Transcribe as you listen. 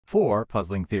4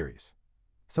 puzzling theories.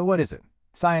 So what is it?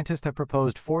 Scientists have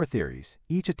proposed 4 theories,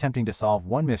 each attempting to solve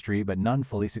one mystery but none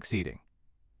fully succeeding.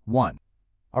 1.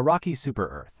 A rocky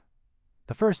super-Earth.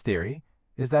 The first theory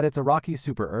is that it's a rocky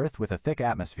super-Earth with a thick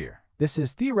atmosphere. This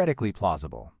is theoretically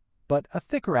plausible, but a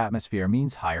thicker atmosphere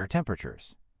means higher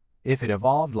temperatures. If it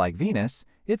evolved like Venus,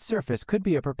 its surface could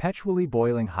be a perpetually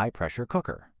boiling high-pressure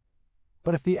cooker.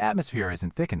 But if the atmosphere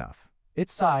isn't thick enough,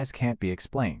 its size can't be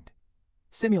explained.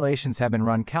 Simulations have been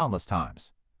run countless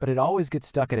times, but it always gets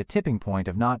stuck at a tipping point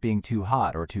of not being too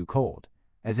hot or too cold,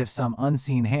 as if some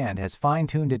unseen hand has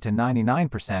fine-tuned it to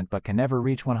 99% but can never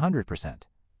reach 100%.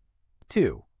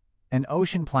 2. An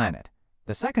ocean planet.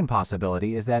 The second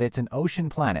possibility is that it's an ocean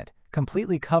planet,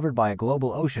 completely covered by a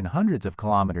global ocean hundreds of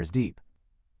kilometers deep.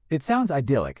 It sounds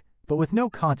idyllic, but with no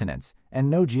continents and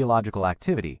no geological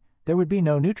activity, there would be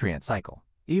no nutrient cycle.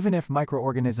 Even if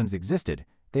microorganisms existed,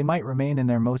 they might remain in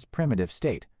their most primitive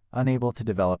state, unable to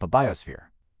develop a biosphere.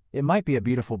 It might be a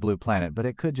beautiful blue planet, but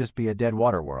it could just be a dead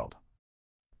water world.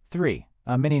 3.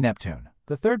 A mini-Neptune.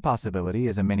 The third possibility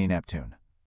is a mini-Neptune,